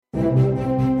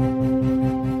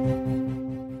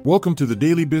Welcome to the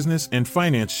Daily Business and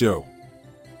Finance Show.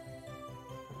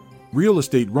 Real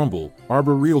Estate Rumble,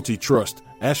 Arbor Realty Trust,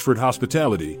 Ashford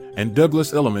Hospitality, and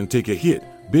Douglas Elliman take a hit.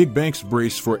 Big banks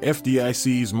brace for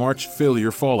FDIC's March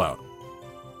failure fallout.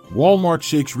 Walmart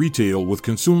shakes retail with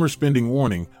consumer spending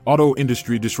warning. Auto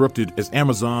industry disrupted as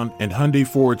Amazon and Hyundai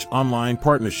forge online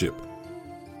partnership.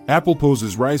 Apple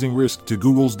poses rising risk to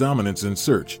Google's dominance in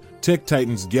search. Tech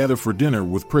titans gather for dinner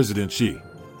with President Xi.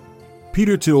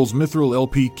 Peter Thiel's Mithril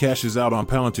LP cashes out on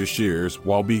Palantir shares,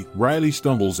 while B. Riley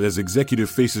stumbles as executive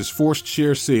faces forced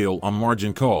share sale on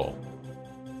margin call.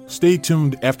 Stay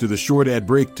tuned after the short ad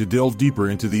break to delve deeper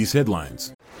into these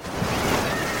headlines.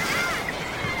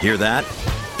 Hear that?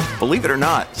 Believe it or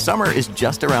not, summer is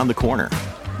just around the corner.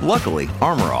 Luckily,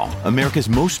 Armor All, America's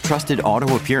most trusted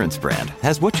auto appearance brand,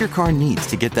 has what your car needs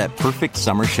to get that perfect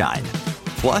summer shine.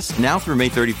 Plus, now through May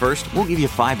 31st, we'll give you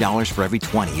 $5 for every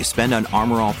 $20 you spend on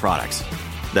Armor All products.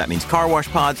 That means car wash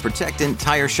pods, protectant,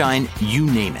 tire shine, you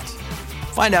name it.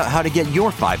 Find out how to get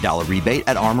your $5 rebate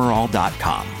at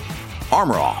armorall.com.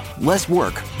 Armor All, less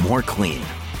work, more clean.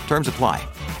 Terms apply.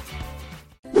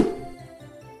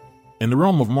 In the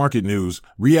realm of market news,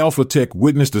 Realpha Tech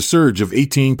witnessed a surge of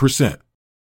 18%.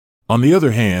 On the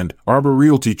other hand, Arbor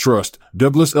Realty Trust,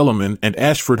 Douglas Elliman, and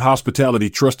Ashford Hospitality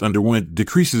Trust underwent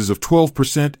decreases of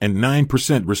 12% and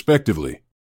 9% respectively.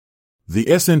 The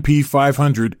S&P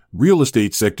 500 real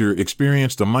estate sector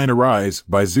experienced a minor rise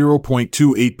by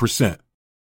 0.28%.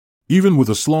 Even with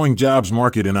a slowing jobs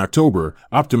market in October,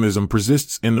 optimism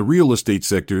persists in the real estate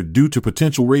sector due to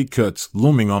potential rate cuts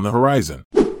looming on the horizon.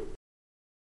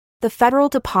 The Federal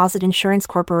Deposit Insurance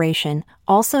Corporation,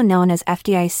 also known as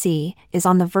FDIC, is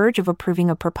on the verge of approving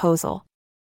a proposal.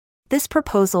 This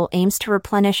proposal aims to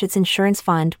replenish its insurance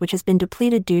fund, which has been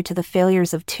depleted due to the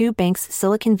failures of two banks,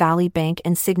 Silicon Valley Bank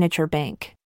and Signature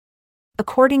Bank.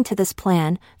 According to this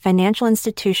plan, financial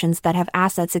institutions that have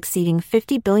assets exceeding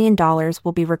 $50 billion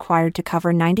will be required to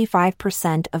cover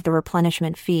 95% of the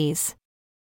replenishment fees.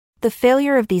 The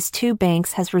failure of these two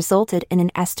banks has resulted in an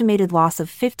estimated loss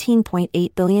of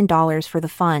 $15.8 billion for the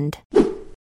fund.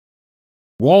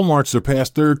 Walmart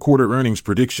surpassed third-quarter earnings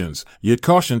predictions, yet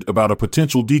cautioned about a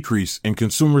potential decrease in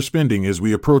consumer spending as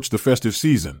we approach the festive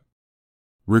season.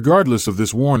 Regardless of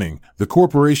this warning, the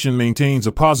corporation maintains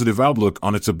a positive outlook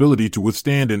on its ability to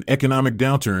withstand an economic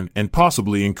downturn and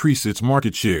possibly increase its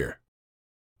market share.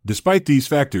 Despite these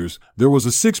factors, there was a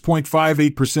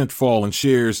 6.58% fall in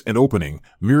shares at opening,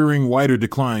 mirroring wider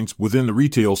declines within the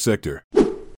retail sector.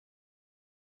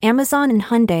 Amazon and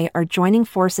Hyundai are joining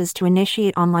forces to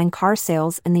initiate online car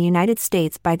sales in the United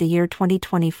States by the year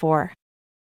 2024.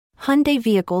 Hyundai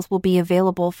vehicles will be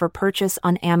available for purchase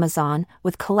on Amazon,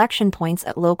 with collection points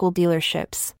at local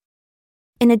dealerships.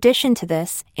 In addition to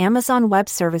this, Amazon Web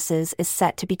Services is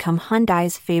set to become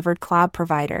Hyundai's favored cloud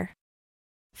provider.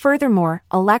 Furthermore,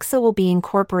 Alexa will be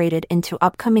incorporated into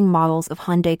upcoming models of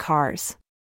Hyundai cars.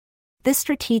 This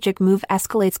strategic move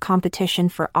escalates competition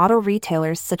for auto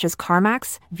retailers such as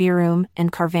CarMax, Vroom,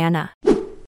 and Carvana.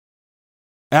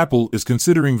 Apple is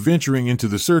considering venturing into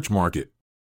the search market.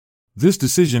 This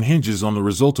decision hinges on the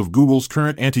result of Google's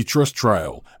current antitrust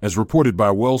trial, as reported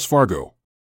by Wells Fargo.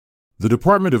 The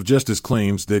Department of Justice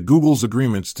claims that Google's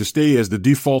agreements to stay as the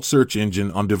default search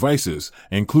engine on devices,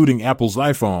 including Apple's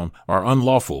iPhone, are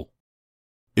unlawful.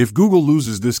 If Google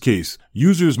loses this case,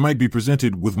 users might be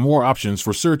presented with more options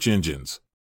for search engines.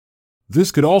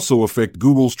 This could also affect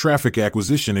Google's traffic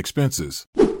acquisition expenses.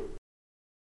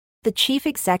 The chief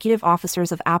executive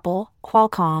officers of Apple,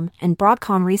 Qualcomm, and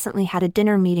Broadcom recently had a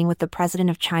dinner meeting with the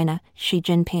president of China, Xi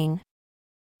Jinping.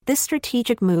 This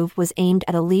strategic move was aimed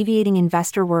at alleviating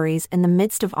investor worries in the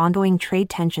midst of ongoing trade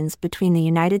tensions between the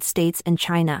United States and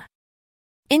China.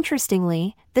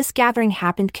 Interestingly, this gathering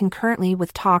happened concurrently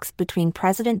with talks between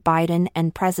President Biden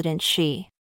and President Xi.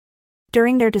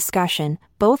 During their discussion,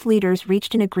 both leaders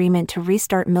reached an agreement to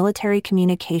restart military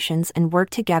communications and work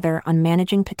together on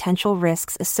managing potential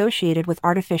risks associated with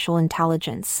artificial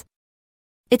intelligence.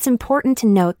 It's important to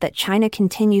note that China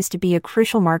continues to be a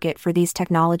crucial market for these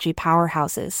technology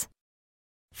powerhouses.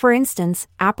 For instance,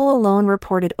 Apple alone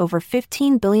reported over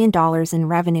 $15 billion in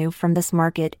revenue from this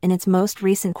market in its most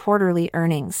recent quarterly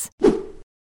earnings.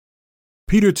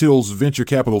 Peter Thiel's venture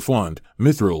capital fund,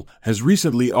 Mithril, has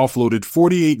recently offloaded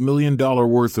 $48 million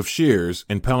worth of shares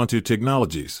in Palantir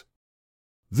Technologies.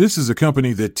 This is a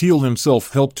company that Thiel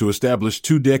himself helped to establish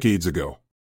 2 decades ago.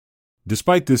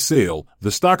 Despite this sale, the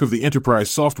stock of the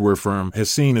enterprise software firm has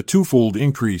seen a twofold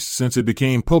increase since it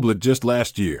became public just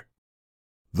last year.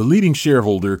 The leading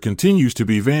shareholder continues to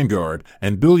be Vanguard,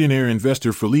 and billionaire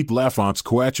investor Philippe Laffran's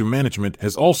Coatue Management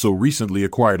has also recently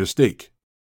acquired a stake.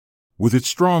 With its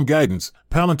strong guidance,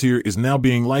 Palantir is now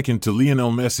being likened to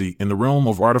Lionel Messi in the realm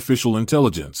of artificial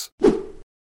intelligence.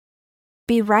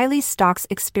 B. Riley's stocks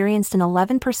experienced an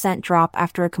 11% drop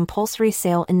after a compulsory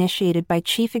sale initiated by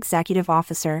Chief Executive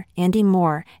Officer Andy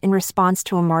Moore in response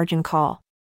to a margin call.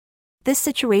 This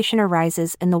situation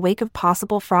arises in the wake of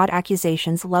possible fraud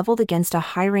accusations leveled against a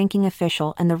high-ranking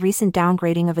official and the recent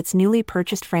downgrading of its newly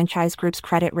purchased franchise group's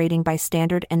credit rating by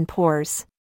Standard & Poor's.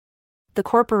 The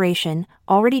corporation,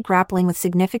 already grappling with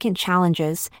significant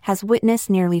challenges, has witnessed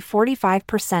nearly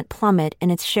 45% plummet in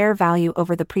its share value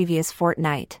over the previous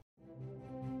fortnight.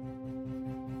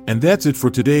 And that's it for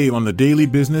today on the Daily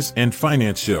Business and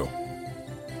Finance Show.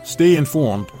 Stay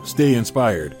informed, stay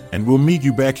inspired, and we'll meet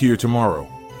you back here tomorrow.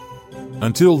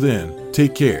 Until then,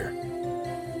 take care.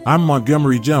 I'm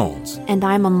Montgomery Jones. And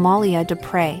I'm Amalia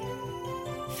Dupre.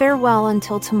 Farewell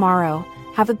until tomorrow.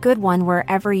 Have a good one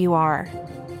wherever you are.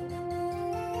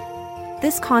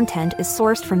 This content is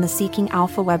sourced from the Seeking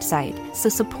Alpha website, so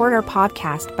support our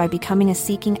podcast by becoming a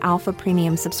Seeking Alpha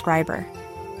Premium subscriber.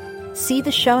 See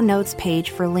the show notes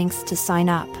page for links to sign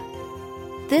up.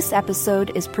 This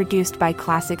episode is produced by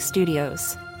Classic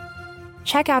Studios.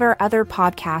 Check out our other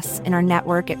podcasts in our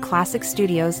network at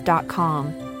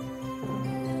classicstudios.com.